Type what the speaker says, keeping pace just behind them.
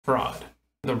Fraud.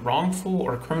 The wrongful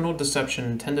or criminal deception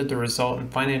intended to result in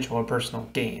financial or personal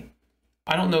gain.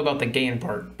 I don't know about the gain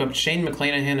part, but Shane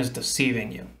McClanahan is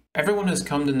deceiving you. Everyone has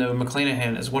come to know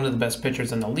McClanahan as one of the best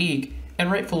pitchers in the league,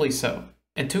 and rightfully so.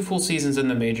 In 2 full seasons in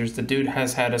the majors, the dude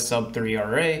has had a sub-3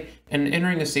 ERA, and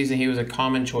entering the season he was a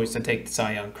common choice to take the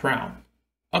Cy Young crown.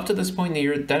 Up to this point in the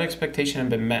year, that expectation had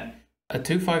been met. A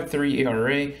 2.53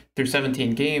 ERA through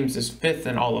 17 games is 5th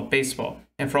in all of baseball,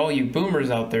 and for all you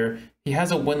boomers out there, he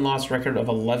has a win-loss record of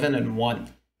 11-1,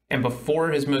 and before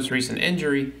his most recent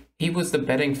injury, he was the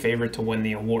betting favorite to win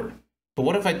the award. But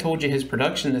what if I told you his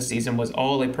production this season was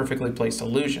all a perfectly placed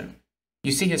illusion?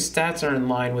 You see, his stats are in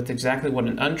line with exactly what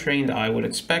an untrained eye would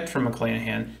expect from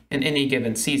McClanahan in any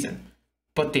given season.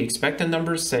 But the expected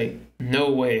numbers say, no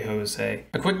way, Jose.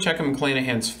 A quick check of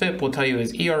McClanahan's FIP will tell you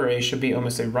his ERA should be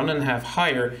almost a run and a half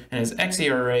higher, and his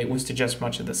xERA was to just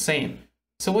much of the same.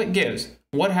 So what gives?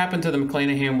 What happened to the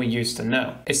McClanahan we used to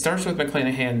know? It starts with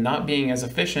McClanahan not being as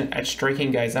efficient at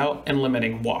striking guys out and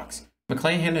limiting walks.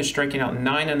 McClanahan is striking out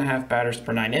 9.5 batters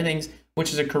per 9 innings,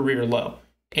 which is a career low,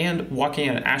 and walking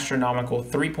at an astronomical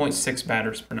 3.6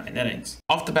 batters per 9 innings.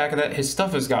 Off the back of that, his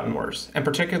stuff has gotten worse, in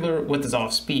particular with his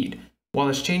off-speed. While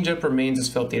his changeup remains as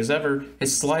filthy as ever,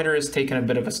 his slider has taken a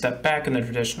bit of a step back in the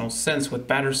traditional sense, with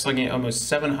batters slugging at almost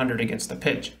 700 against the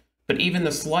pitch. But even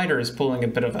the slider is pulling a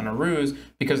bit of an ruse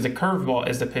because the curveball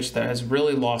is the pitch that has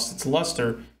really lost its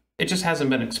luster. It just hasn't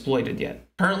been exploited yet.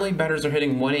 Currently, batters are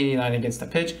hitting 189 against the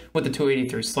pitch with the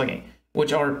 283 slugging,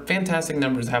 which are fantastic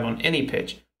numbers to have on any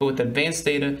pitch. But with advanced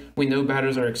data, we know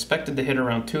batters are expected to hit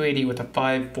around 280 with a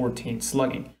 514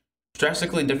 slugging.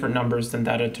 Drastically different numbers than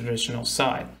that of traditional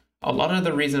side. A lot of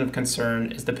the reason of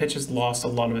concern is the pitch has lost a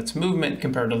lot of its movement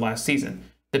compared to last season.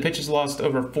 The pitch has lost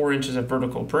over 4 inches of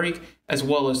vertical break, as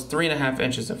well as 3.5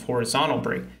 inches of horizontal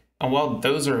break. And while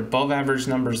those are above average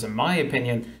numbers in my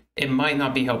opinion, it might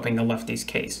not be helping the lefty's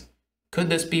case. Could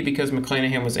this be because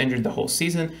McClanahan was injured the whole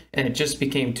season, and it just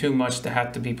became too much to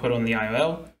have to be put on the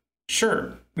IL?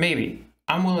 Sure, maybe.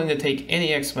 I'm willing to take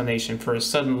any explanation for a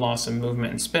sudden loss in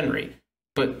movement and spin rate.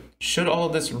 But should all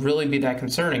of this really be that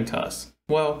concerning to us?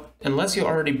 Well, unless you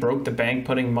already broke the bank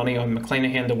putting money on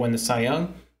McClanahan to win the Cy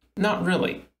Young, not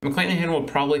really. McClanahan will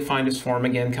probably find his form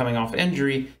again coming off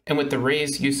injury, and with the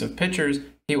Rays' use of pitchers,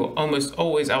 he will almost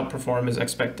always outperform his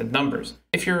expected numbers.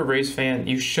 If you're a Rays fan,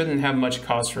 you shouldn't have much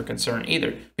cause for concern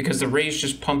either, because the Rays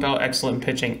just pump out excellent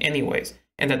pitching anyways.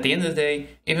 And at the end of the day,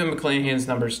 even McClanahan's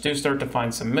numbers do start to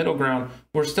find some middle ground,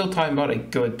 we're still talking about a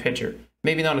good pitcher.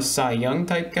 Maybe not a Cy Young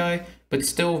type guy, but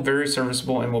still very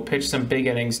serviceable and will pitch some big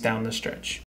innings down the stretch.